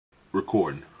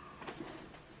Recording.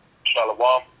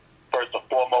 Shalom. First and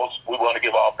foremost, we want to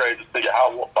give all praises to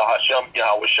Yahweh, Bahashem,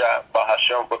 Yahweh Shai,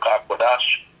 Bahashem, Bakak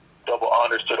Badash. Double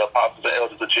honors to the apostles and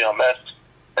elders of GMS,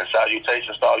 and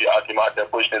salutations to all your Akimat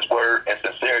that push this word in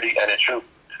sincerity and in truth.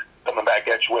 Coming back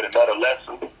at you with another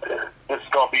lesson. This is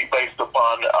going to be based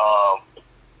upon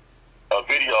a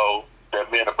video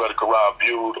that me and the brother Karab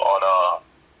viewed on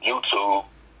YouTube,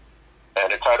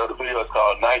 and the title of the video is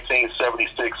called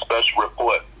 1976 Special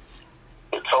Report,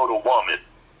 The Total Woman.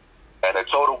 And The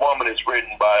Total Woman is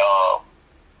written by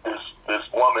this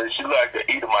woman. She's like an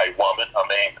Edomite woman. I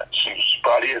mean, she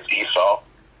probably is Esau.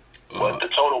 But The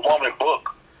Total Woman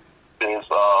book is,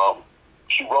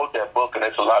 she wrote that book, and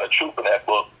there's a lot of truth in that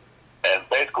book. And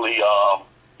basically,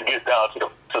 to get down to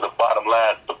the bottom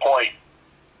line, the point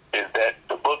is that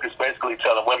the book is basically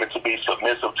telling women to be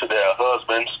submissive to their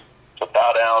husbands, to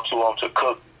bow down to them, to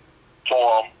cook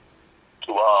for them,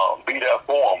 to be there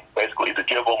for them, basically, to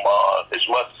give them as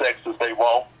much sex as they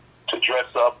want, to dress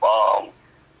up,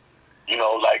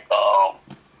 like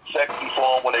sexy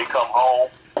for them when they come home,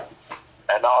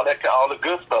 and all the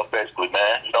good stuff, basically,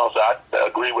 man. You know, so I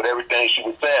agree with everything she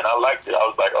was saying. I liked it. I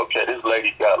was like, okay, this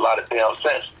lady got a lot of damn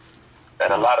sense.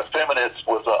 And a lot of feminists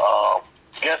was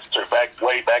against her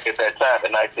way back at that time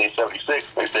in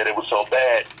 1976. They said it was so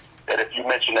bad that if you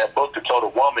mention that book, The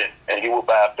Total Woman, and you were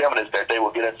by a feminist, that they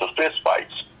would get into fist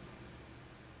fights.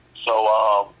 So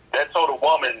that Total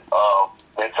Woman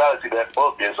mentality, that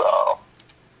book is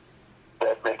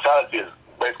that mentality is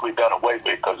basically done away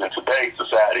with, because in today's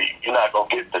society, you're not going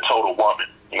to get the total woman.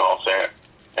 You know what I'm saying?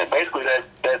 And basically,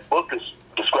 that book is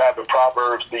describing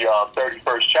Proverbs, the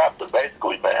 31st chapter,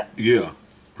 basically, man. Yeah,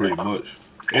 pretty much.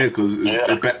 Yeah, because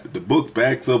the book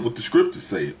backs up what the scriptures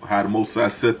say, how the Most High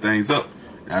set things up.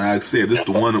 And like I said, this is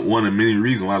the one of many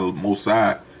reasons why the Most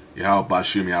High, Yahweh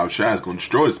Bashim Yahweh Shai, is going to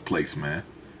destroy this place, man.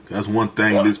 Cause that's one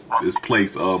thing this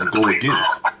place go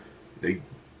against. They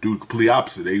do the complete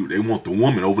opposite. They want the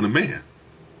woman over the man.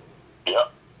 Yeah.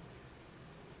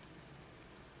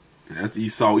 And that's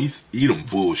Esau Edom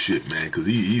bullshit, man. Cause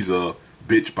he's a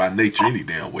bitch by nature any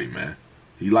damn way, man.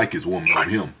 He like his woman over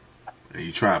him, and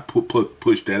he try to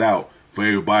push that out for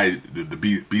everybody to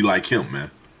be like him,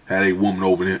 man. Had a woman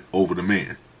over the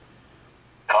man.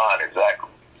 Exactly.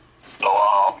 So,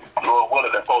 Lord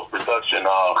willing, in post production,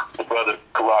 the brother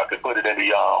Karak could put it in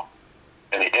the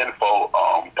info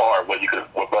part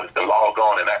where brothers can log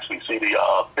on and actually see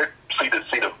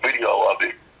the video of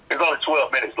it. It's only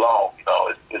 12 minutes long. You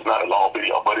know, it's not a long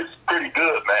video, but it's pretty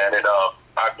good, man. And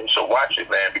I should watch it,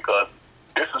 man, because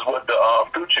this is what the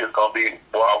future is gonna be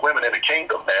for our women in the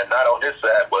kingdom, man. Not on this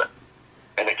side, but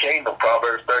in the kingdom.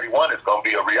 Proverbs 31 is gonna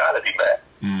be a reality, man.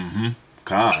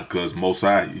 Because Most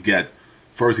High, you got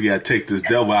to take this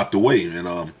devil out the way,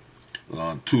 and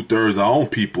 2/3 of our own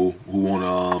people who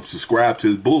want to subscribe to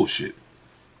his bullshit.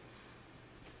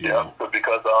 You know? But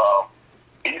because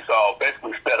Esau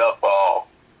basically set up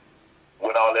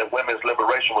when all that women's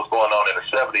liberation was going on in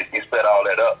the 70s, he set all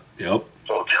that up. Yep.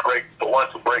 So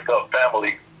to break up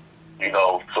family, you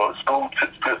know, so the school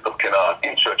system can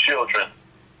teach your children.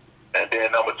 And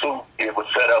then number two, it was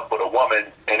set up for the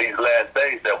woman in these last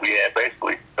days that we in,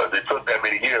 basically, because it took that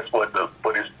many years for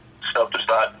this stuff to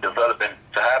start developing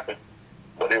to happen.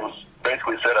 But it was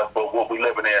basically set up for what we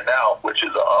living in now, which is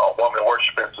a woman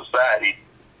worshiping society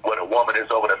where the woman is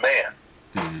over the man.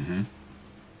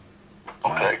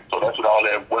 Okay, so that's what all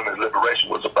that women's liberation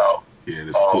was about. Yeah,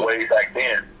 this way back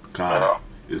then.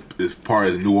 It's part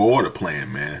of the New Order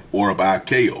plan, man. Order by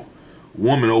KO.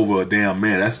 Woman over a damn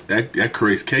man, that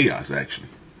creates chaos, actually.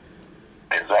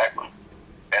 Exactly.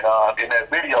 And in that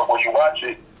video, when you watch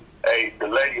it, the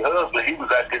lady husband, he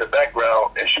was actually in the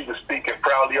background, and she was speaking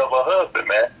proudly of her husband,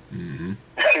 man.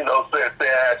 You know, saying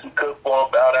she cooked for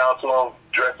him, bow down to him,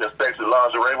 dressed in sexy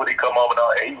lingerie when he come home,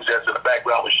 and he was just in the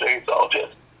background with shades on,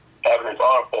 just having his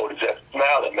arm folded, just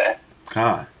smiling, man.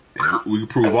 And we can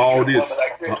prove all this.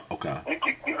 Okay.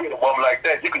 You get a woman like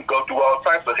that, you can go through all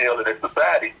types of hell in this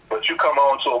society, but you come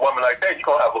on to a woman like that, you're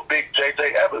going to have a big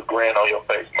J.J. Evans grin on your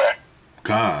face, man.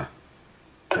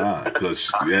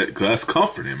 Because that's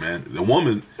comforting, man. The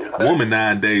woman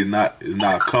nowadays is not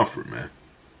a comfort, man.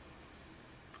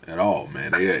 At all,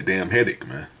 man. They had a damn headache,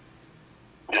 man.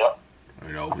 Yeah.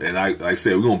 You know, and like I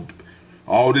said,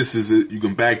 all this is, you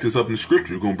can back this up in the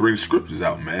scripture. We're going to bring the scriptures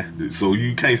out, man. So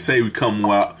you can't say we come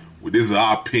out with this is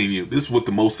our opinion. This is what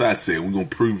the Most High said. We're going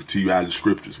to prove it to you out of the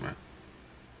scriptures, man.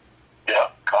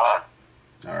 Yeah, God.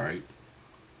 All right.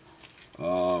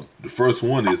 The first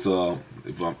one is,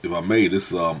 if I may,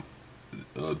 this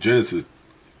Genesis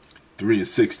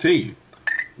 3:16.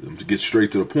 To get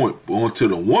straight to the point. But on to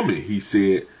the woman, he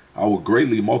said, I will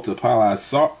greatly multiply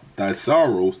thy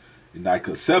sorrows in thy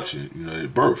conception,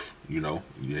 at birth, you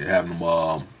have them,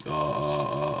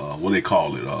 what they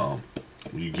call it,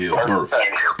 when you give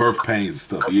birth pains and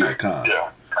stuff. Yeah, con.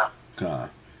 Yeah,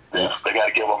 they got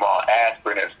to give them all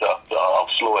aspirin and stuff to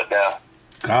slow it down.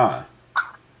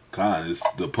 Con, it's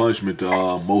the punishment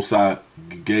Mosai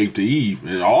gave to Eve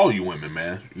and all you women,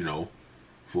 man.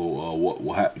 For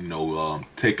what happened,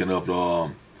 taking of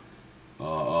the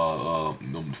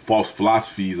false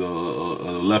philosophies of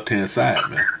the left hand side,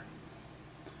 man.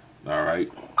 All right,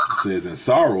 it says, "In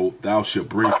sorrow thou shalt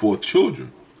bring forth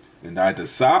children, and thy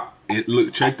desire."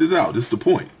 Look, check this out. This is the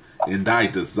point. "And thy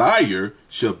desire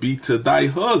shall be to thy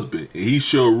husband, and he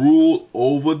shall rule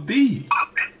over thee."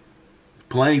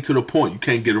 Plain to the point. You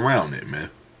can't get around that,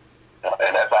 man.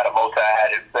 And that's how the Most High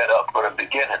had it set up for the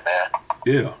beginning, man.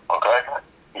 Yeah. Okay.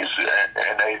 You see,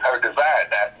 and they her desire.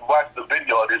 Now, you watch the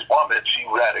video of this woman. She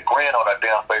had a grin on her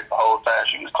damn face the whole time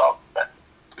she was talking, man.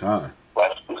 God.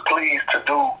 But she was pleased to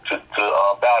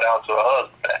bow down to her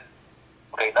husband, man.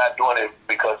 Okay, not doing it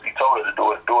because he told her to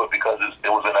do it because it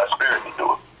was in her spirit to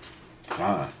do it.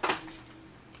 God.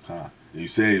 You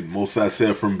say Mosai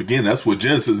said from the beginning. That's what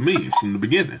Genesis means, from the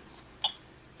beginning.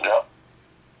 Yep.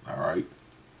 All right.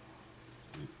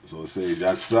 So it says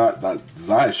that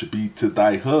desire should be to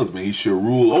thy husband; he shall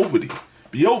rule over thee,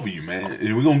 be over you, man. And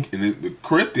the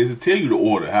Corinthians will tell you the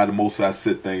order how the Most High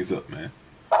set things up, man.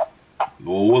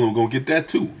 Lord willing, we're gonna get that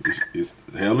too. It's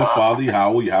the Heavenly Father,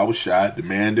 Yahweh Shai, the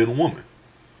man, then a woman.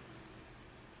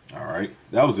 All right,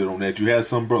 that was it on that. You had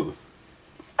some, brother.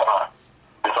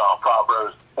 It's on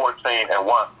Proverbs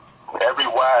 14:1. Every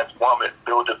wise woman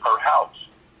buildeth her house.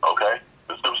 Okay.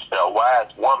 A wise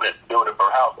woman building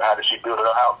her house. How does she build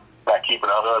her house? By keeping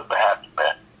her husband happy,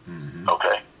 man. Mm-hmm.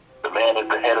 Okay? The man is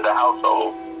the head of the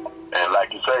household. And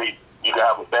like you say, you can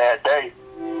have a bad day.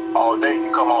 All day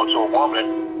you come on to a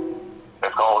woman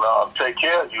that's going to take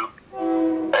care of you.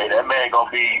 Hey, that man going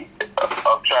to be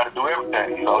up trying to do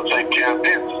everything. Take care of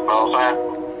business. You know what I'm saying?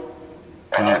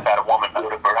 And that's how the woman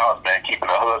building her house, man. Keeping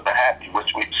her husband happy, which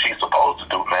she's supposed to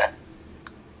do, man.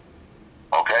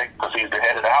 Okay? Because he's the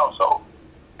head of the household.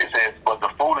 It says, but the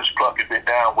foolish plucketh it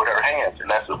down with her hands, and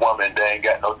that's a woman that ain't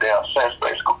got no damn sense,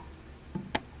 basically.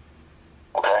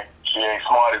 Okay? She ain't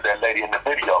smart as that lady in the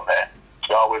video, man.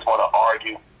 She always want to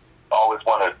argue, always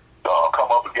want to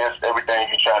come up against everything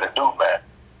you trying to do, man.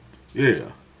 Yeah.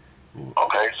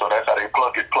 Okay, so that's how they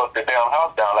pluck the damn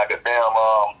house down like a damn,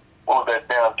 what was that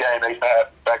damn game they used to have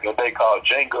back in the day called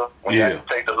Jenga? When you had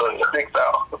to take the little sticks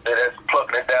out. That's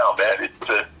plucking it down, man,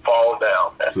 to fall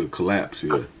down, man. To collapse,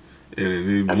 yeah.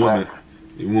 And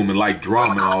women like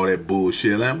drama and all that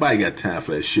bullshit. Nobody got time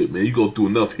for that shit, man. You go through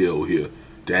enough hell here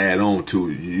to add on to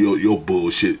your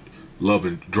bullshit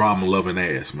drama loving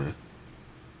ass, man.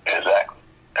 Exactly.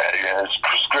 And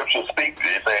scripture speaks,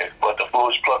 it says, but the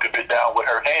foolish plucketh it down with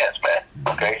her hands, man.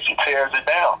 Okay, she tears it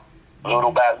down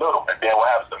little by little, and then what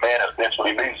happens? The man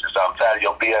eventually leaves. So I'm tired of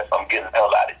your BS. I'm getting the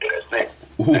hell out of here. That's it.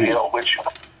 The hell with you.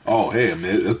 Oh, hey,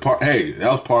 man.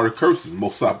 That was part of the curses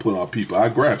most I put on people. I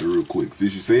grabbed it real quick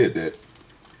since you said that.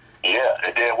 Yeah,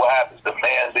 and then what happens? The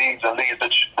man leaves and leaves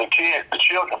the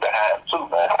children behind too,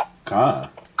 man. God.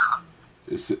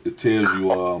 It tells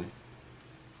you,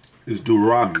 it's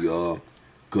Deuteronomy,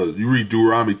 because you read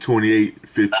Deuteronomy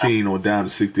 28:15 on down to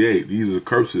 68. These are the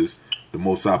curses the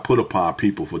Most I put upon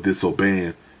people for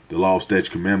disobeying the law, statutes,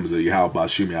 commandments of Yahweh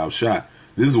Bashim Yahushua.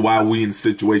 This is why we in the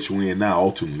situation we in now,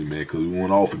 ultimately, man, because we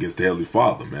went off against the Heavenly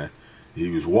Father, man. He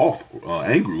was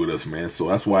angry with us, man, so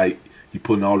that's why he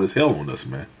putting all this hell on us,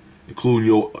 man, including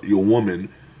your woman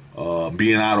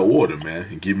being out of order, man,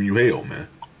 and giving you hell, man.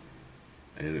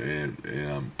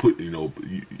 And put,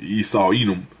 Esau,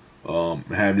 Edom,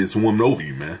 having this woman over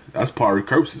you, man. That's part of the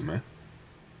curses, man.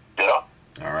 Yeah.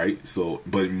 All right, so,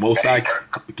 but Most High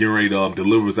getting ready to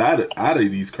deliver us out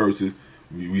of these curses.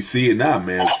 We see it now,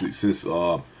 man. Since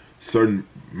certain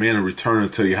men are returning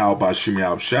to Yahweh Bashim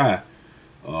Yahushua,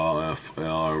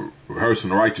 rehearsing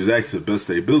the righteous acts to the best of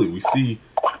their ability, we see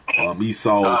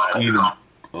Esau's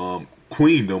Edom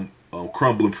queendom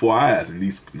crumbling before our eyes, and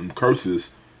these curses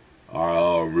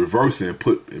are reversing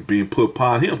and being put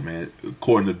upon him, man,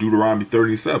 according to Deuteronomy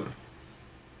 37.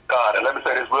 God, and let me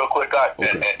say this real quick, guys.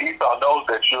 Okay. And Esau knows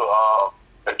that you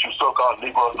so-called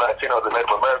Negroes, Latinos, and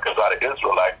Native Americans are the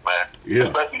Israelites, man. Yeah.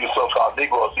 Especially you so-called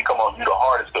Negroes, he come on you the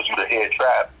hardest because you the head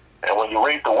tribe. And when you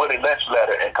read the Willie Lynch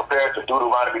letter and compare it to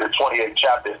Deuteronomy the 28th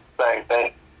chapter, it's the same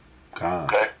thing.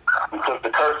 God. Okay? We took the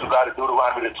curses out of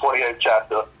Deuteronomy the 28th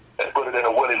chapter and put it in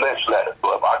a Willie Lynch letter.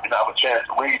 So if I can have a chance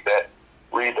to read that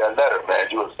letter, man,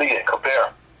 you will see it and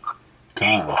compare.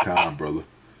 Con, brother.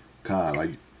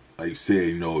 Con, like you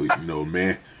said,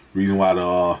 man, reason why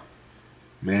the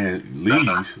man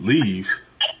leaves,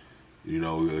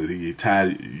 he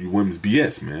tired of you women's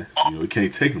BS, man. He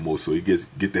can't take no more, so he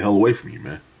get the hell away from you,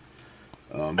 man.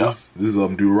 This is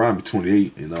Deuteronomy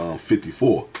 28 and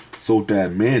 54. So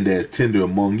that man that is tender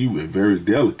among you and very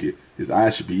delicate, his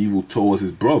eyes should be evil towards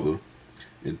his brother,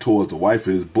 and towards the wife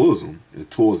of his bosom,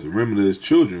 and towards the remnant of his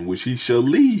children, which he shall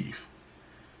leave.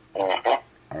 All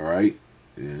right,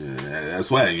 and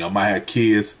that's why I might have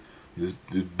kids. This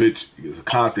bitch is a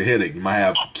constant headache. You might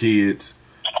have kids.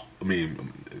 I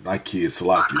mean, not kids,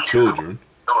 select your children.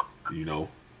 And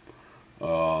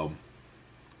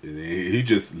he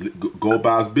just go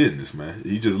about his business, man.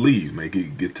 He just leaves, man.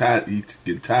 Get tired. He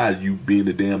get tired of you being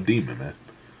the damn demon, man.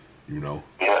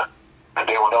 Yeah. And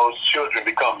then when those children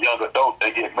become young adults,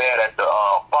 they get mad at the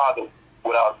father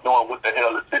without knowing what the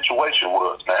hell the situation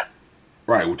was, man.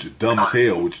 Right, which is dumb as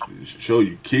hell. Which show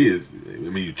you kids. I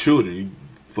mean, your children.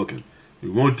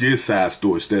 You want to get side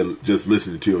story instead of just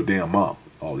listening to your damn mom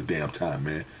all the damn time,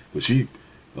 man. But she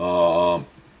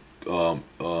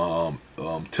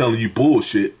telling you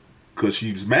bullshit because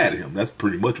she was mad at him. That's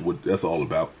pretty much what that's all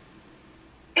about.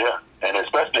 Yeah, and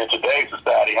especially in today's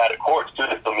society, how the court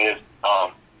system is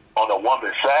on the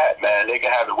woman's side, man. They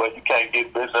can have it where you can't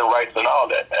get business rights and all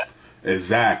that, man.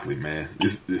 Exactly, man.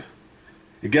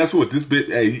 And guess what? This bitch,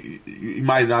 hey, you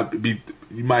might not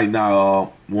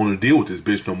want to deal with this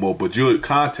bitch no more, but you'll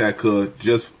contact her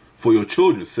just for your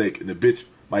children's sake, and the bitch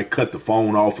might cut the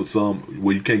phone off or something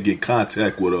where you can't get in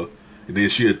contact with her, and then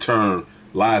she'll turn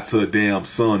lie to her damn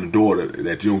son and daughter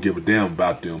that you don't give a damn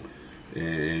about them,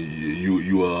 and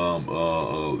you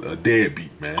a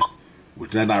deadbeat, man.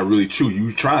 Which that's not really true.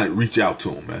 You trying to reach out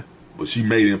to him, man, but she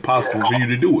made it impossible for you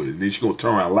to do it, and then she gonna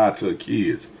turn around and lie to her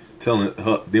kids, telling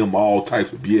them all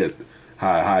types of BS,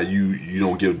 how you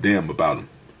don't give a damn about them,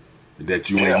 and that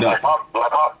you ain't nothing.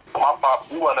 My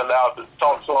pop, we weren't allowed to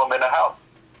talk to him in the house.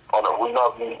 When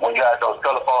you had those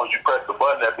telephones, you press the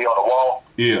button that be on the wall.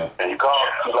 Yeah. And you call.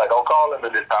 He's like, don't call him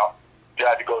in this house. You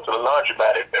had to go to the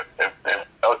laundromat and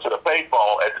go to the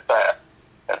payphone at the time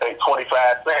and pay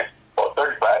 25 cents or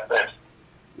 35 cents.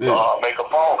 Yeah. Make a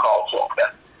phone call to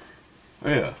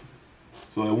him. Yeah.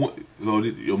 So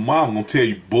your mom gonna tell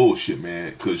you bullshit,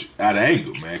 man, cause out of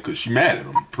anger, man, cause she mad at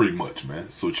him pretty much,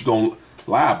 man. So she gonna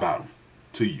lie about him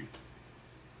to you.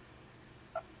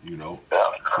 Yeah.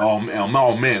 Oh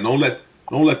man, don't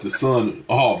let the son.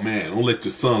 Oh man, don't let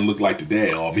your son look like the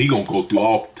dad. He gonna go through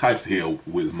all types of hell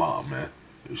with his mom, man.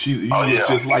 You look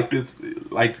just like this,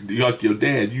 like your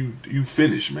dad. You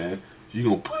finished, man. You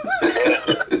gonna. And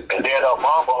then her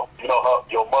mama,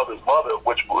 your mother's mother,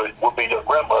 which would be your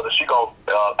grandmother, she gonna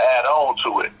add on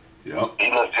to it. Yep. He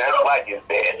looks just like his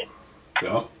daddy.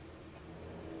 Yep.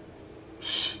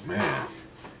 Man.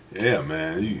 Yeah,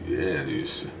 man.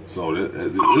 So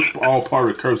it's all part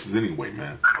of the curses anyway,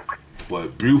 man.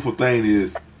 But beautiful thing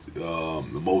is, the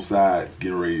Most High is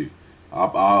getting ready.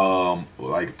 I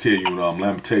like tell you,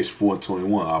 Lamentation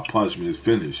 4:21. Our punishment is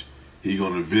finished. He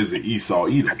gonna visit Esau,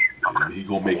 Edom, and he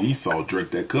gonna make Esau drink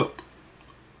that cup.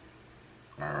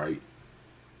 All right,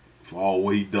 for all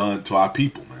what he done to our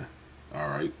people, man. All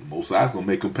right, the Most High's gonna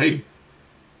make him pay.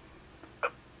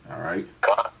 All right.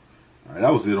 All right,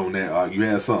 that was it on that. You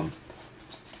had something?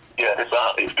 Yeah, it's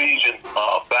Ephesians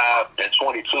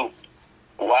 5:22.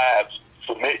 Wives,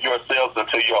 submit yourselves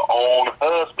unto your own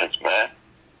husbands, man.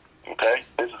 Okay,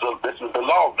 this is the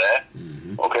law, man.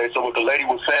 Mm-hmm. Okay, so what the lady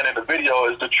was saying in the video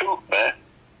is the truth, man.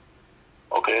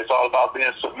 Okay, it's all about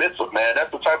being submissive, man.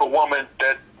 That's the type of woman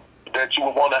that you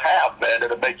would want to have, man.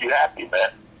 That'll make you happy,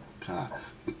 man. God.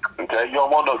 Okay, you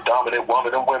don't want no dominant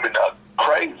woman. Them women are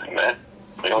crazy, man.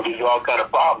 They gonna give you all kind of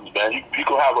problems, man. You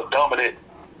can have a dominant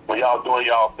when y'all doing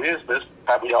y'all business,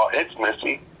 having y'all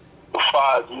intimacy. As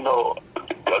far as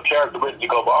the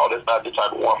characteristic of all, that's not the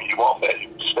type of woman you want, man. You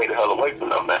stay the hell away from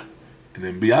them, man. And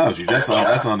then be honest with you,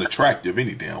 that's unattractive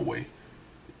any damn way.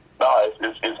 No, it's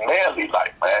manly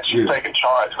like, man. She's taking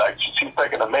charge, like she's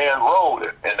taking a man role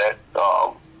in that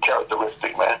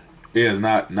characteristic, man. Yeah, it's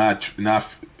not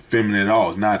feminine at all.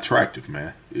 It's not attractive,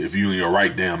 man. If you in your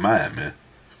right damn mind, man.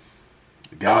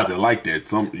 The guys that like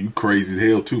that, you crazy as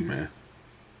hell too, man.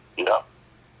 Yeah.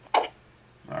 All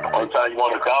right. Only time you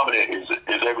want to dominate is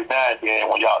every now and then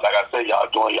when y'all, like I say, y'all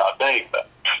doing y'all thing, man.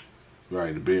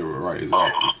 Right, the bed, right,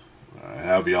 exactly.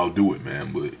 However y'all do it,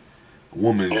 man. But a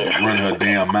woman running her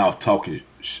damn mouth talking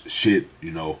shit,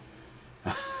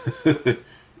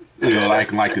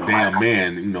 acting like a damn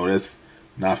man, that's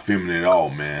not feminine at all,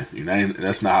 man.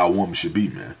 That's not how a woman should be,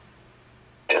 man.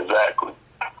 Exactly.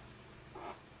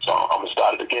 So I'm gonna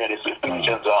start it again. It's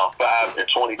Ephesians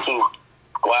 5:22.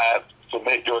 Wives,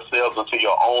 submit yourselves unto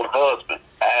your own husband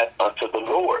as unto the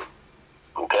Lord.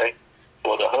 Okay?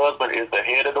 For the husband is the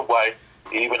head of the wife,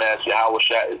 even as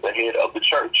Yahushua is the head of the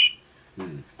church.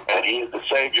 And he is the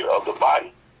savior of the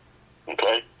body.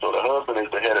 Okay? So the husband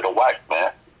is the head of the wife,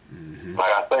 man. Like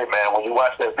I say, man, when you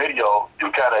watch that video, you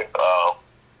kind of,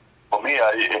 for me,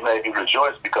 it made me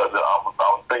rejoice because I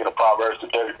was thinking of Proverbs, the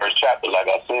 31st chapter, like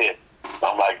I said.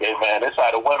 I'm like, hey, man, this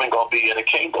how the women going to be in the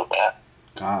kingdom, man.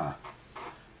 God.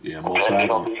 Yeah, most okay, they're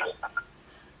going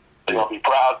to be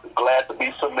proud, glad to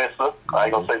be submissive. I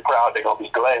ain't going to say proud. They're going to be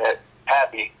glad,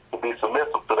 happy to be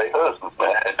submissive to their husbands,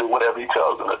 man, and do whatever he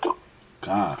tells them to do.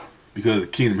 God. Because the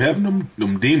kingdom of heaven,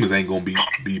 them demons ain't going to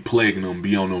be plaguing them,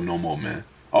 be on them no more, man.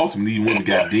 Ultimately, these women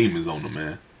got demons on them,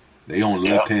 man. They on the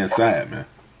left-hand side, man.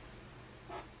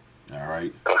 All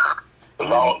right. The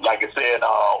law, like I said,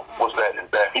 what's that? Is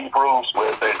that Hebrews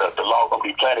where the law gonna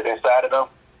be planted inside of them?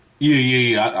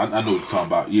 Yeah. I know what you're talking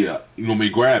about. Yeah, you want me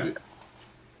to grab it?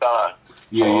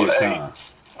 Yeah.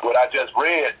 What I just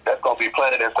read, that's gonna be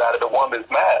planted inside of the woman's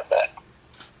mind, man.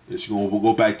 Yeah, she gonna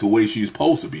go back to the way she's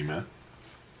supposed to be, man.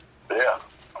 Yeah.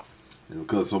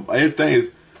 Because everything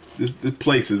is this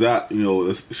place is out. You know,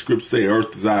 the scripture say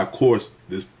earth is our course.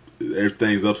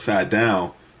 Everything's upside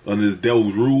down under this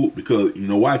devil's rule, because you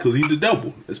know why? Because he's the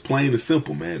devil. It's plain and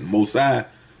simple, man. The Most High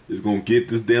is gonna get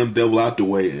this damn devil out the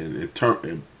way and turn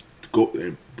and go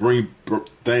and bring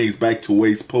things back to the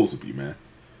way it's supposed to be, man.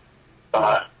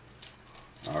 All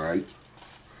right.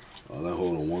 Hold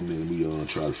on 1 minute. We gonna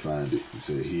try to find it. You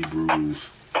said Hebrews.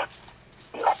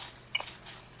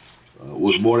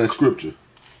 What's more that scripture?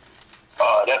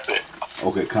 That's it.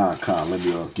 Okay, Con. Let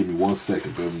me give me 1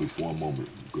 second. Bear with me for a moment.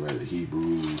 Grab it.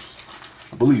 Hebrews.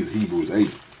 I believe it's Hebrews 8,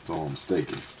 if I'm not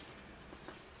mistaken.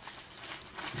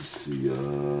 Let's see,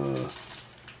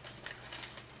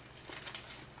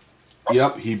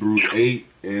 yep, Hebrews 8,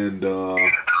 and,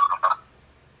 I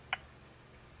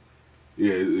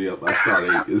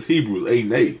started 8. It's Hebrews 8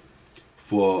 and 8.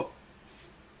 For,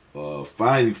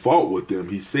 finding fault with them,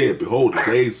 he said, behold, the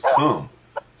days come,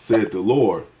 said the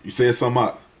Lord. You said something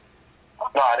out?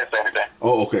 No, I didn't say anything.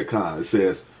 Oh, okay, Con. It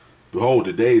says, behold,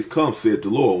 the days come, said the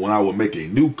Lord, when I will make a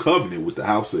new covenant with the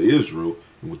house of Israel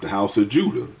and with the house of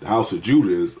Judah. The house of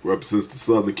Judah represents the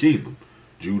southern kingdom.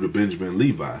 Judah, Benjamin,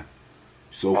 Levi.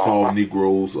 So-called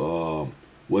Negroes,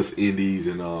 West Indies,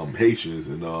 and Haitians.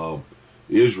 And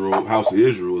Israel, house of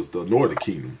Israel is the northern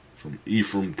kingdom. From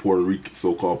Ephraim, Puerto Rico,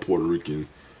 so-called Puerto Ricans,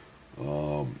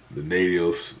 the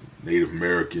natives, Native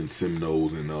Americans,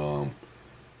 Seminoles, and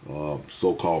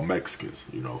so-called Mexicans,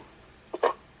 you know.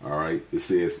 All right. It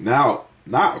says, now,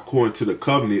 not according to the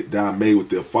covenant that I made with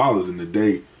their fathers in the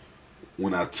day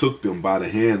when I took them by the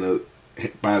hand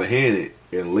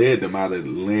and led them out of the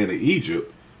land of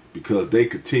Egypt, because they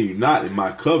continued not in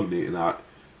my covenant, and I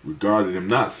regarded them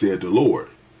not, said the Lord.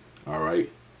 All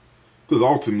right. Because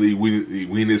ultimately,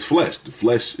 we in this flesh. The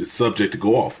flesh is subject to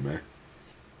go off, man.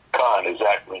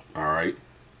 Exactly. All right.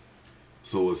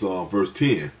 So it's verse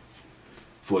 10.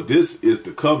 For this is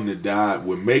the covenant that I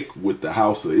will make with the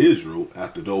house of Israel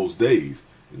after those days.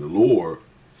 And the Lord,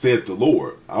 said the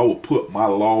Lord, I will put my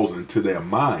laws into their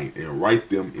mind and write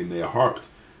them in their hearts.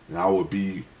 And I will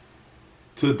be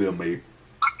to them a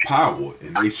power,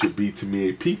 and they should be to me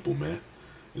a people, man.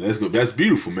 And that's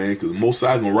beautiful, man, because the Most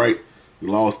High going to write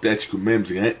the law, statute,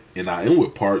 commandments in our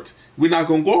inward parts. We're not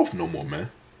going to go off no more,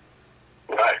 man.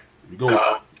 Right. We're going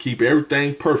to keep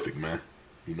everything perfect, man.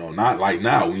 You know, not like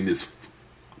now, we in this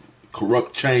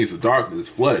corrupt chains of darkness,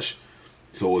 flesh.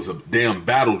 So it's a damn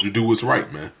battle to do what's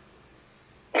right, man.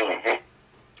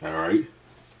 All right.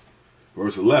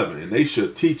 Verse 11. And they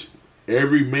shall teach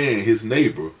every man his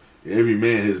neighbor, every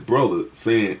man his brother,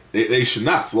 saying they should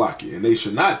not slack it, and they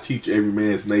should not teach every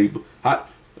man's neighbor. How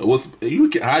you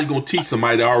gonna teach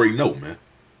somebody that already know, man?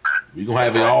 We gonna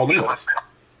have it all in us.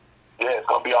 Yeah, it's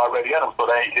gonna be already in them, so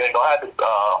they ain't gonna have to.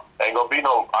 Ain't gonna be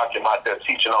no Akim out there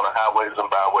teaching on the highways and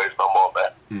byways no more,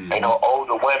 man. Ain't no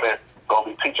older women gonna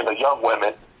be teaching the young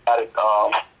women how to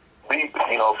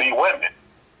be women.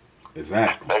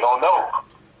 Exactly. They gonna know.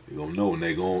 They gonna know, and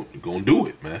they gonna do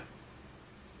it, man.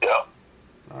 Yeah.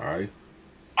 All right.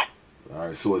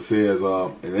 So it says,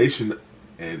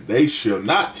 and they shall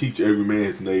not teach every man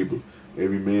his neighbor,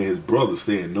 every man his brother,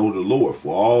 saying, know the Lord,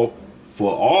 for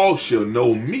all shall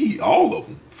know me, all of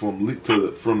them,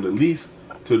 from the least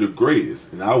to the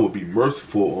greatest, and I will be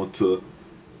merciful unto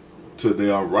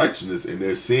their unrighteousness and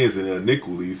their sins and their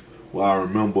iniquities, while I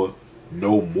remember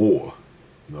no more.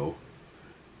 You know,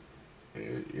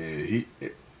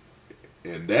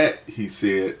 and that he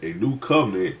said, a new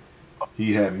covenant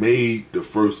he had made the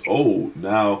first old.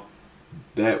 Now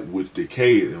that which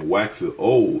decayed and waxeth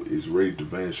old is ready to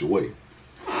vanish away.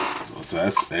 So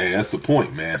that's the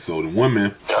point, man. So the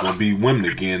women gonna be women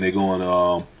again. They're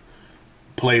gonna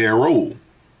play their role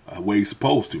the way it's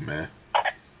supposed to, man.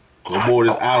 No more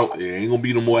this out. It ain't gonna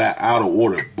be no more out of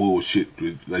order bullshit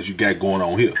that you got going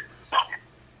on here.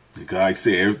 Because like I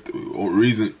said,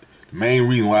 the main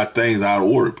reason why things out of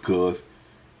order because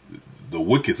the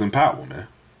wicked's in power, man.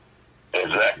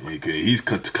 Exactly. He's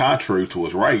contrary to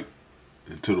his right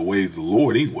and to the ways of the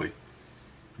Lord anyway.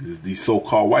 These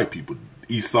so-called white people,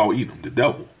 Esau Edom, the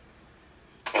devil.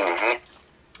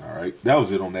 All right, that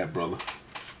was it on that, brother.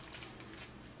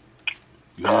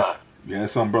 You had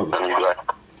something, brother?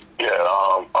 Yeah,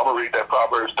 I'm gonna read that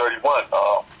Proverbs 31.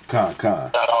 Con.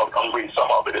 I'm gonna read some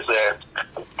of it. It says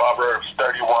Proverbs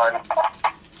 31, and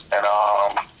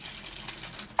I'm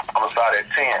gonna start at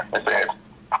 10. It says,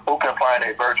 "Who can find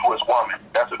a virtuous woman?"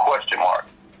 That's a question mark.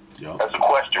 Yep. That's a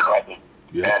question, right?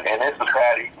 Yep. And in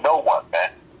society, no one,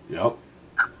 man. Yep.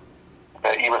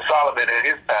 And even Solomon at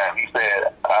his time, he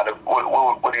said,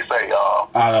 what did he say?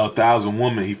 Out of 1,000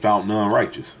 women, he found none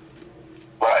righteous.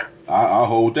 Right. I'll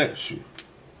hold that shit.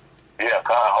 Yeah,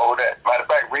 Con, hold that. Matter of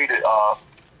fact, read it.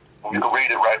 You can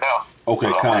read it right now.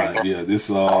 Okay, Con. Yeah, this.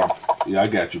 Yeah, I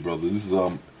got you, brother. This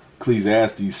is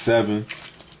Ecclesiastes 7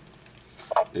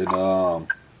 and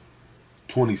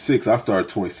 26. I started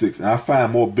 26, and I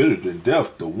find more bitter than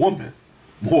death the woman.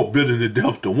 More bitter than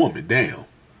death the woman. Damn.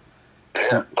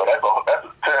 Yeah, so that's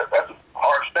a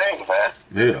harsh thing, man.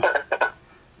 Yeah.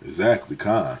 Exactly,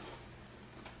 Con.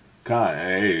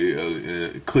 Hey,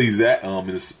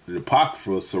 Ecclesiastes, in the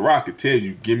Apocrypha, Sirach could tell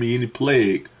you, give me any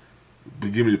plague,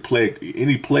 but give me the plague,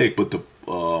 any plague, but the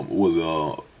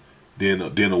then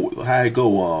how it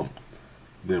go,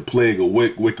 then plague a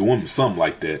wicked woman, something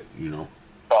like that, you know.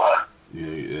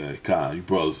 Yeah, kind, you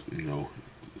brothers, you know,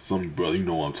 some brother, you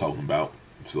know what I'm talking about.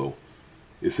 So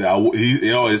it said,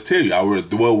 he always tell you, I would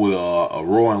dwell with a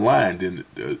roaring lion than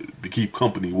to keep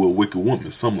company with a wicked woman.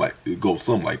 Something like it goes,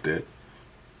 something like that.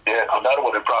 Yeah, another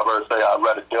one in Proverbs say, I'd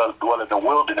rather dwell in the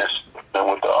wilderness than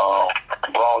with the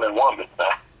brawling woman,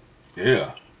 man.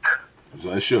 Yeah. So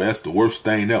that's the worst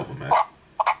thing ever, man.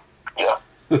 Yeah.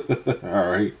 All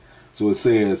right. So it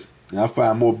says, I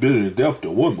find more bitter than death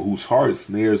the woman whose heart is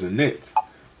snares and nets,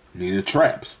 meaning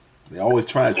traps. They always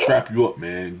try to trap you up,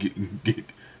 man. Get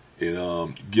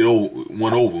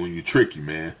over when you trick you,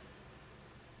 man.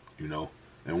 You know,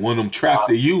 and one of them traps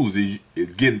they use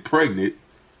is getting pregnant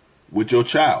with your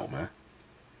child, man.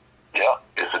 Yeah,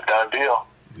 it's a done deal.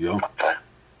 Yeah. Okay.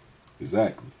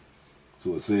 Exactly.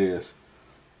 So it says,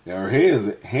 her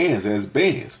hands as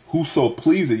bands. Whoso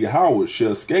pleaseth Yahweh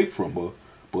shall escape from her,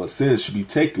 but sin should be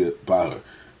taken by her.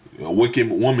 A wicked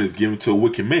woman is given to a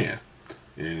wicked man.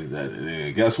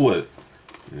 And guess what?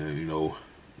 And, you know,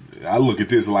 I look at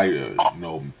this like, you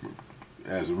know,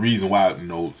 as a reason why, you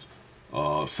know,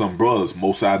 some brothers,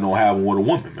 most side don't have one with a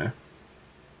woman, man.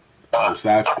 Most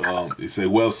side, they say,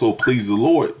 well, so please the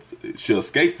Lord shall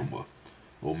escape from her.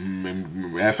 Or,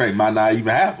 matter of fact, might not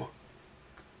even have her.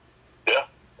 Yeah,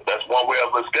 that's one way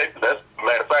of escaping.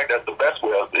 Matter of fact, that's the best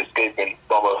way of escaping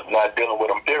from not dealing with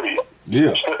them, period.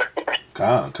 Yeah.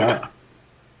 Con.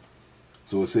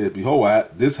 So it says, behold,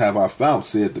 this have I found,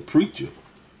 said the preacher,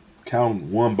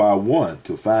 counting one by one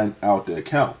to find out the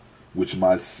account, which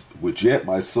yet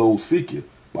my soul seeketh,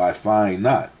 but I find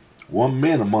not. One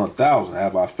man among 1,000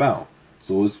 have I found.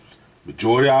 So it's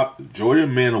majority of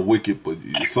men are wicked, but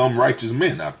some righteous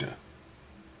men out there.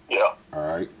 Yeah. All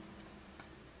right.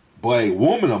 But a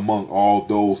woman among all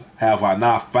those have I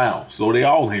not found. So they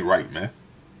all ain't right, man.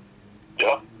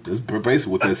 Yeah. That's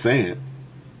basically what they're saying.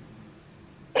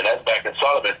 And that's back in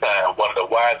Solomon's time, one of the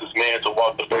wisest men to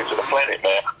walk the face of the planet,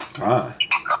 man. God.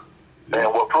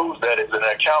 And what proves that is an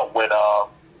account when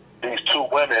these two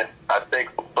women, I think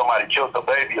somebody killed the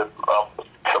baby,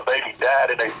 the baby died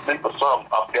in their sleep or something.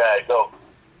 I forgot how it go.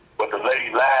 But the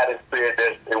lady lied and said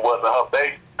that it wasn't her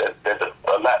baby, that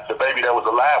the baby that was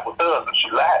alive was hers, and she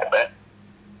lied, man.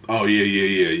 Oh,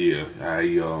 yeah.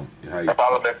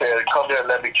 Solomon said, come here and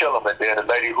let me kill him. And then the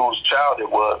lady whose child it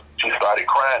was, she started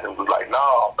crying and was like,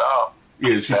 no.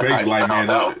 Yeah, she basically like, man,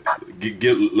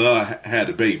 get love had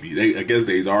a baby. I guess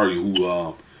they arguing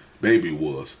who baby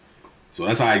was. So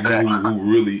that's how I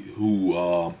knew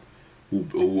who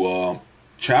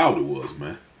child it was,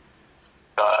 man.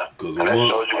 Because that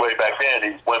shows you way back then,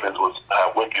 these women was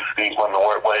how wicked these women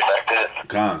were way back then.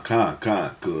 Con.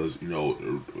 Because, you know,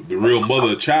 the real mother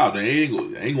of the child, they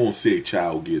ain't gonna see a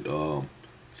child get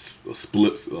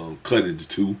split, cut into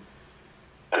two.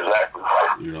 Exactly.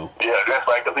 You know? Yeah, that's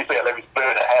right, because he said, let me split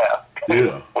it in half.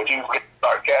 Yeah. But you get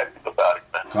sarcastic about it,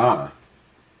 man.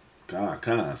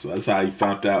 Con. So that's how he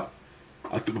found out.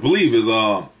 Believe is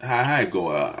how I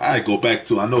go. I go back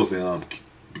to, I know it's in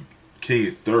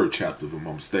King's third chapter, if I'm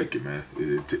not mistaken, man.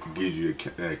 It gives you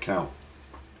that account.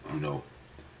 You know.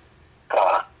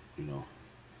 You know.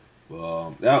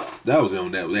 Well, that was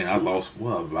on that lane. I lost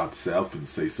what I was about to say. I was going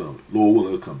to say something. Lord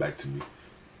willing, it'll come back to me.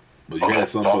 But you had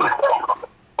something. I'm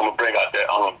gonna bring out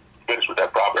that. Finish with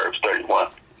that Proverbs 31.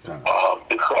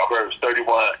 It's Proverbs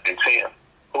 31:10.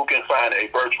 Who can find a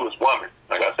virtuous woman?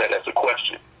 Like I said, that's a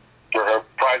question. For her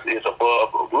price is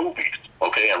above rubies.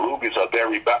 Okay, and rubies are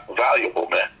very valuable,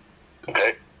 man.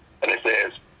 Okay, and it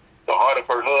says the heart of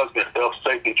her husband doth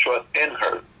safely trust in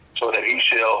her, so that he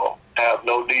shall have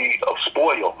no need of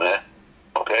spoil, man.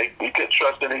 Okay, you can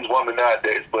trust in these women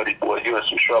nowadays, buddy. Boy, you're in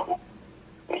some trouble.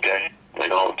 Okay, when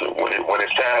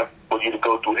it's time for you to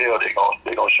go through hell,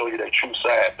 they gonna show you their true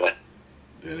side, man.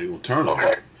 Yeah, they gonna turn on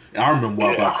you. I remember what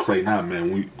I was about to say now,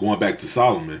 man. We going back to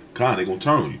Solomon, they gonna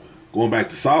turn on you. Going back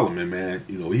to Solomon, man.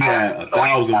 You know, he had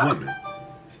 1,000 women.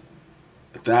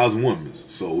 1,000 women.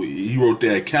 So he wrote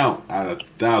that account. Out of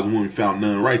 1,000 women, found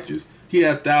none righteous. He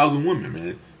had 1,000 women,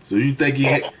 man. So you think he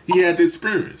had the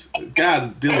experience? A guy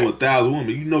dealing with 1,000 women,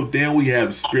 you know damn we have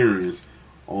experience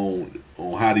on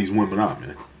how these women are,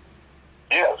 man.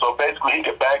 Yeah, so basically he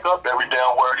could back up every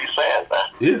damn word he's saying, man.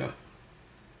 Yeah.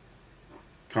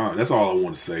 That's all I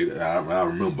want to say. That I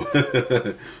remember.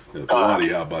 The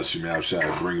audio about Shimmy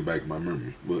Outside, bringing back my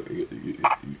memory. But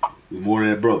more of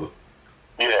that, brother.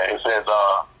 Yeah, it says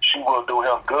she will do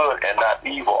him good and not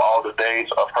evil all the days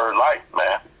of her life,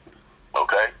 man.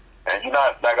 Okay? And you're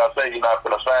not, like I say, you're not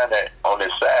going to find that on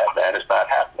this side, man. It's not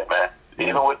happening, man. Yeah.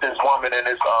 Even with this woman and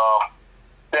this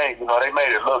thing, you know, they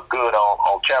made it look good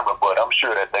on camera, but I'm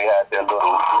sure that they had their little,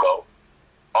 you know,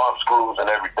 arm screws and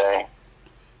everything.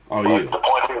 Oh, yeah. But the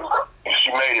point is,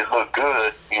 she made it look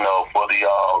good, you know, for the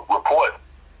report,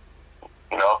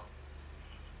 you know.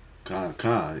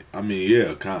 I mean,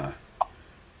 yeah,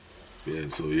 Yeah,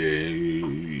 so yeah,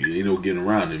 ain't no getting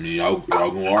around it. I mean, y'all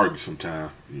gonna argue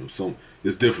sometime. You know,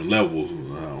 there's different levels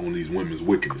on these women's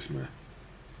wickedness, man.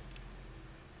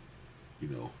 You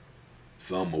know,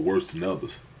 some are worse than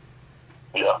others.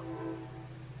 Yeah. All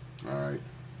right.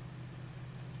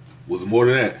 Was there more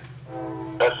to that?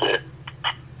 That's it.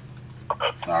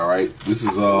 All right. This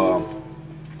is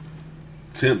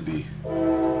Timothy.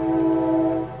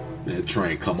 Man,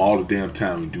 train come all the damn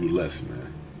time and do the lesson,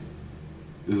 man.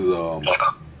 This is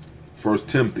 1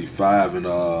 Timothy 5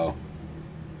 and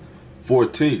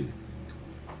 14.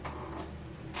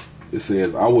 It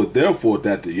says, I would therefore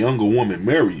that the younger woman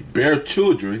marry, bear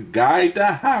children, guide the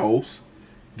house,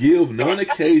 give none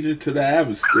occasion to the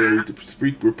adversary to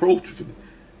speak reproachfully.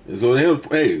 And so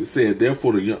it said,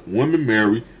 therefore the young woman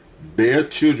marry, bear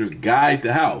children, guide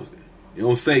the house. It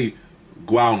don't say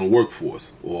go out in the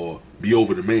workforce or be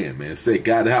over the man, man. It said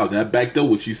guide the house. That backed up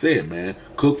what she said, man.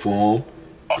 Cook for him,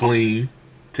 clean,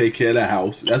 take care of the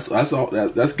house. That's all.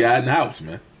 That's guiding the house,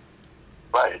 man.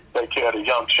 Right. Take care of the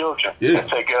young children. Yeah. And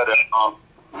take care of the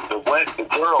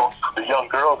girls, the young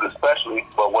girls especially.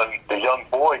 But when the young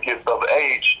boy gets of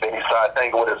age, then he starts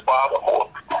thinking with his father more.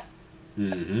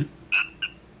 Mm-hmm.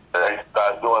 And he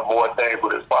starts doing more things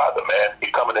with his father, man.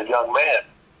 Becoming a young man.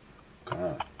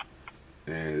 God.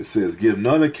 And it says, give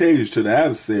none occasion to the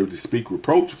adversary to speak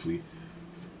reproachfully,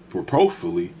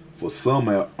 for some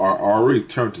are already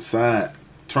turned aside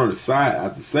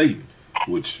after Satan,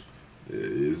 which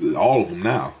is all of them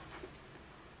now.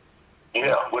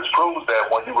 Yeah, which proves that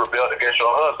when you rebelled against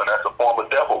your husband, that's a form of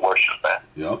devil worship, man.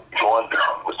 Yep. Going to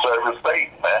serving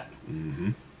Satan, man.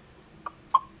 Mm-hmm.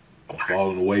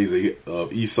 Following the ways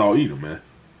of Esau Edom, man.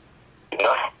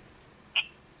 Yeah.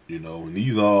 You know, and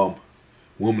these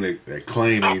women that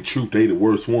claim ain't truth, they the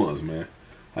worst ones, man.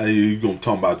 How you gonna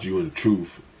talk about you in the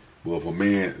truth? Well, if a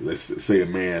man, let's say a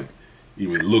man,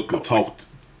 even look or talk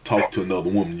to another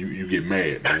woman, you get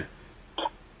mad, man.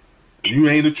 You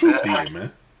ain't the truth, then,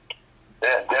 man.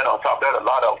 And then on top of that, a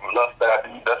lot of them lust after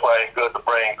you. That's why it's good to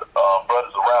bring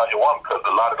brothers around your woman, because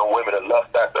a lot of the women that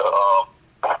lust after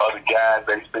other guys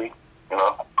they see, you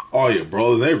know. Oh yeah,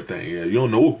 brothers, everything. Yeah, you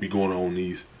don't know what be going on in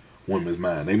these women's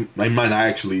mind. They might not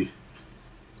actually.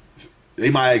 They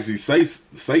might actually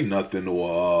say nothing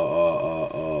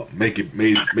or make it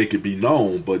be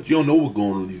known, but you don't know what's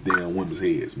going on in these damn women's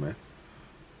heads, man.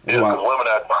 Yeah, the women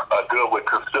are good with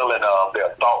concealing their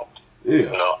thoughts. Yeah,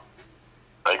 you know,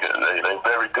 they're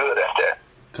very good at that.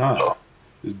 So.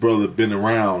 This brother been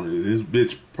around, and this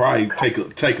bitch probably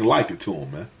take a liking to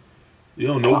him, man. You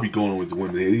don't know what be going on with the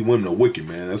women. These women are wicked,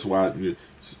 man. That's why,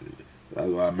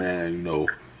 man, you know.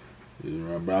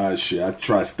 I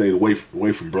try to stay away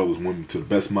from brothers and women to the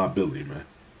best of my ability, man.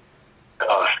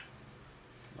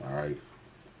 All right.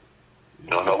 You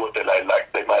don't know what they like.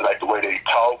 Like they might like the way they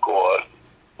talk or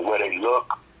the way they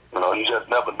look. You know, you just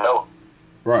never know.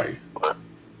 Right. But,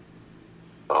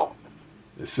 so.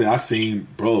 See, I seen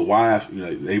brother wife. You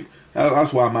know, they.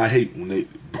 That's why I hate when they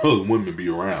brother and women be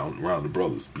around the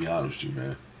brothers. To be honest with you,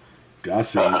 man.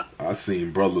 I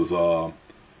seen brothers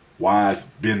wives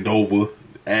bend over,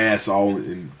 ass all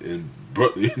in the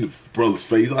brother's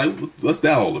face. Like, what's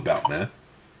that all about, man?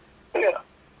 Yeah.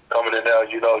 Coming in there,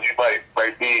 you know, you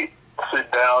might be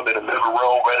sit down in the living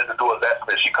room ready to do a lesson,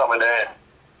 and she coming in.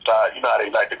 So, you know how they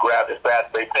like to grab as fast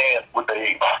as they can with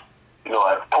they, you know,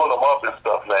 and pull them up and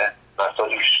stuff, man. So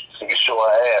you can show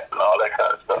her ass and all that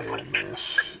kind of stuff. Hey, man.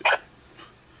 Shit.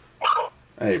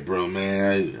 Hey, bro,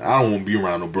 man. I don't want to be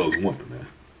around no brothers and women, man.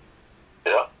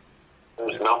 Yeah.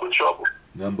 It's nothing but trouble.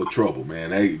 Nothing but trouble, man.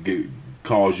 They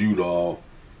cause you to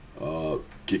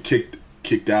get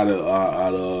kicked out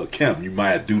of camp. You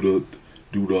might do the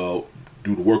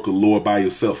work of the Lord by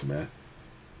yourself, man.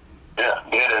 Yeah,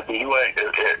 then if you ain't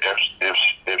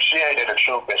if she ain't in the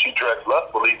truth and she dressed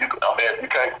lustfully, you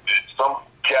can't. Some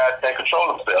guys can't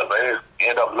control themselves. They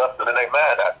end up lusting in their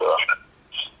mind after.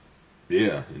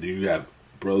 Yeah, and then you got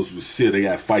brothers who sit. They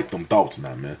got to fight them thoughts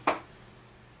now, man.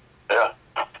 Yeah.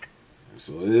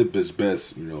 So it's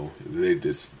best, you know, they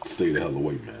just stay the hell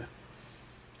away, man.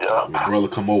 Yeah. When brother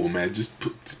come over, man, just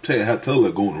tell her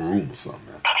to go in the room or something,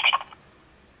 man.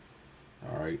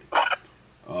 All right.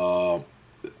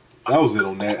 That was it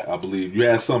on that, I believe. You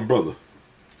had something, brother?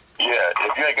 Yeah,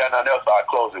 if you ain't got nothing else, I'll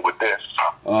close it with this.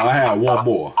 I had one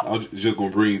more. I was just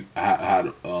going to bring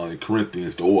how in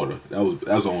Corinthians the order. That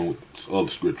was on other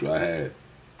scripture I had.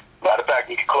 Matter of fact,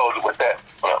 you can close it with that.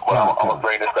 I'm going to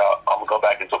bring this out. I'm going to go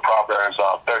back into Proverbs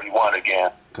 31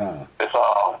 again. It's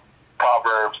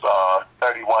Proverbs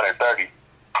 31 and 30.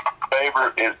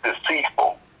 Favor is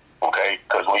deceitful, okay?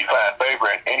 Because when you find favor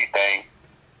in anything,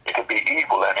 it could be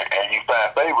evil in it, and you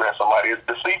find favor in somebody, it's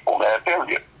deceitful, man,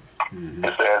 period. Mm-hmm.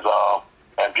 It says,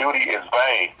 and beauty is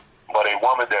vain, but a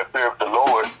woman that feareth the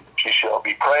Lord, she shall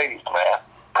be praised, man.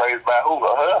 Praised by who?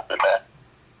 Her husband, man.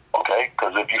 Okay?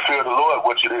 Because if you fear the Lord,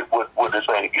 what they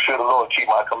say? If you fear the Lord, keep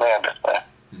my commandments, man.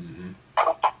 Mm-hmm.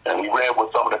 And we read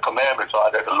what some of the commandments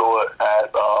are that the Lord has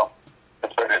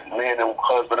concerning men and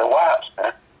husband and wives,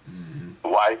 man. Mm-hmm. The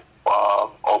wife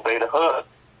obey the husband.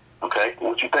 Okay,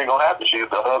 what you think gonna happen? The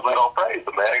husband gonna praise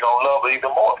the man. He gonna love her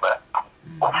even more, man.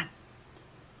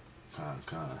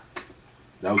 Con.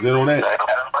 That was it on that?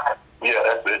 Yeah,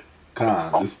 that's it.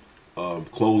 Con. This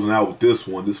closing out with this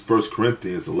one. This 1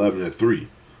 Corinthians 11 and 3.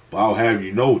 But I'll have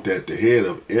you know that the head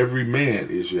of every man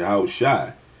is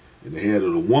Yahushua, and the head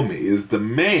of the woman is the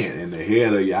man, and the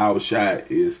head of Yahushua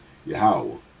is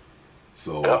Yahweh.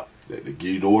 So they give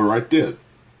you the order right there.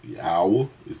 Yahweh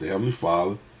is the Heavenly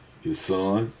Father. His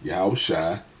son,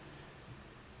 Yahushua,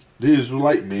 the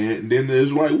Israelite man, and then the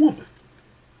Israelite woman.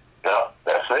 Yeah,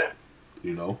 that's it.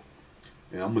 You know?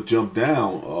 And I'm going to jump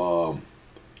down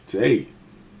to 8.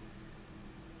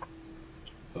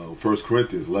 1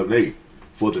 Corinthians 11:8.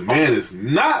 For the man is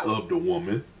not of the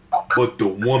woman, but the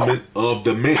woman of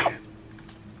the man.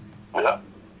 Yeah.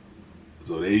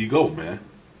 So there you go, man.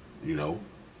 You know?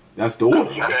 That's the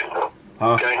order. You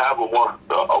can't have a woman.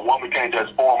 A woman can't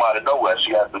just form out of nowhere.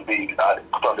 She has to be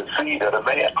from the seed of the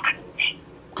man.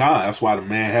 That's why the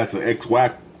man has an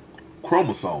XY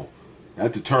chromosome.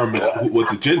 That determines what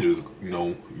the gender is. You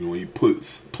know, when you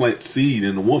plant seed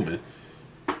in the woman,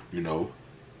 you know,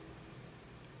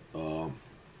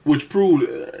 which proved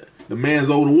the man's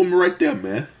older woman right there,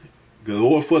 man. Because in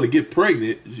order for her to get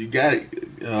pregnant, she got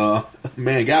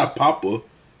man got to pop her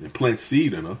and plant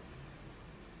seed in her.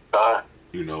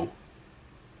 You know.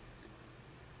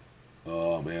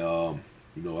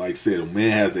 You know, like I said, a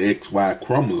man has the XY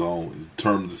chromosome in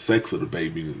terms of the sex of the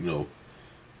baby. You know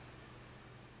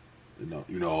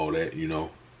all that. You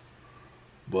know,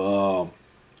 but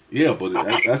but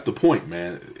that's the point,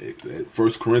 man.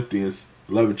 1 Corinthians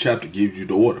 11 chapter gives you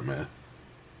the order, man.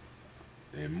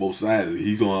 And most sides,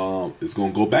 it's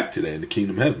gonna go back to that in the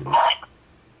kingdom of heaven. Man.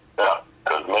 Yeah,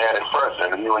 because man is first,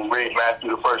 and when you read Matthew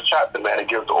the 1st chapter, man, it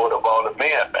gives the order of all the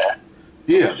men, man.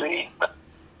 Yeah. See?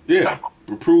 Yeah,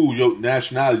 prove your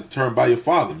nationality determined by your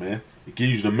father, man. It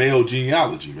gives you the male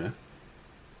genealogy, man.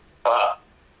 All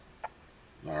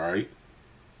right.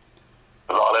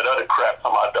 And all that other crap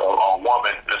talking about the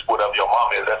woman, just whatever your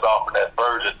mom is, that's all from that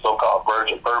virgin, so-called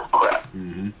virgin birth crap.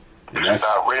 Mm-hmm. And that's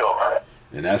not real, right?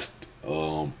 And that's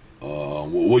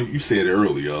what you said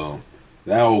earlier.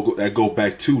 That go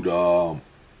back to the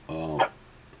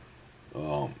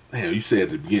you said at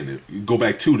the beginning. You go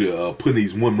back to the putting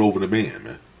these women over the man,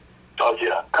 man. Oh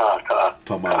yeah,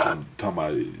 talking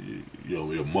about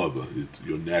your mother.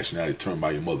 Your nationality turned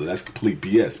by your mother. That's complete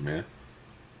BS, man.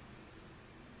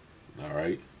 All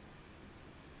right.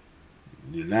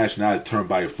 Your nationality turned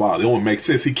by your father. It don't make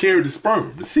sense. He carried the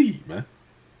sperm, the seed, man.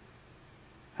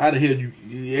 How the hell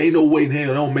ain't no way in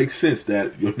hell it don't make sense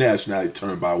that your nationality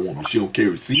turned by a woman. She don't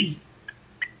carry seed.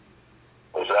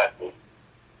 Exactly.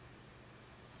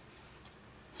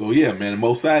 So yeah, man, the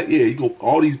most side, yeah, you go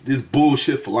all this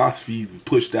bullshit philosophies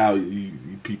pushed out. You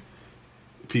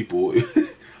people.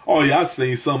 Oh yeah, I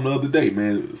seen something the other day,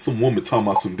 man. Some woman talking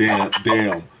about some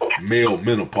damn male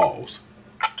menopause.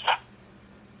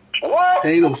 What?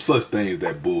 Ain't no such thing as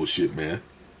that bullshit, man.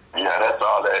 Yeah, that's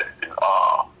all that.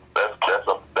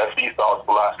 That's Esau's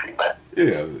philosophy, man.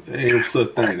 Yeah, ain't no such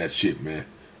thing that shit, man.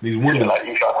 These women, yeah, like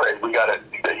Esau said,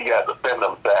 he got the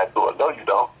feminine side to it. No, you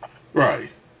don't.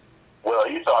 Right. Well,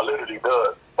 Esau literally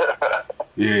does.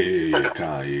 yeah,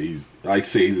 kind of. Yeah, he's, like I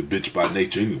say, he's a bitch by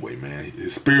nature anyway, man.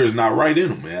 His spirit's not right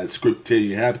in him, man. The script tell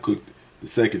you how to cook the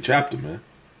second chapter, man.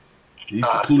 He's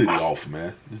completely off,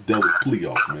 man. This devil's completely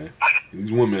off, man. And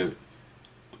these women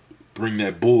bring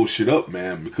that bullshit up,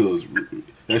 man, because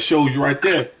that shows you right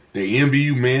there. They envy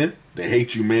you, man. They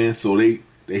hate you, man. So they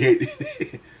hate.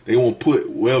 They won't put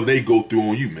whatever they go through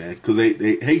on you, man, because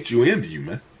they hate you and envy you,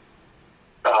 man.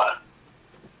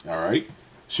 All right,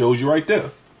 shows you right there.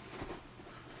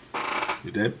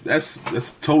 That's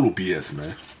total BS,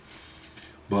 man.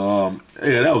 But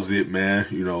yeah, that was it, man.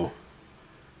 You know,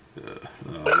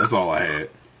 that's all I had.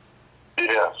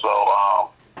 Yeah.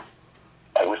 So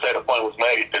like we said, the point was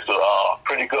made. It's a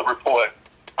pretty good report.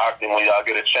 I think when y'all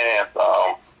get a chance,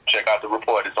 check out the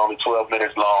report. It's only 12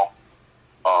 minutes long.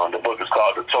 The book is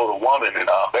called The Total Woman, and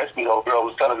basically, the old girl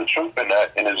was telling the truth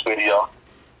in this video.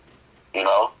 You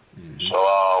know.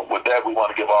 So with that, we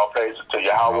want to give all praises to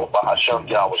Yahweh, Bahashem,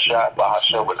 Yahweh Shai,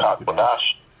 Bahashem,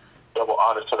 Rakakbadash. Double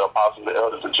honors to the apostles, the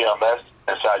elders of GMS,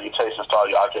 and salutations to all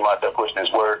y'all came out there pushing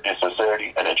his word in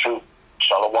sincerity and in truth.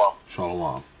 Shalom.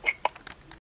 Shalom.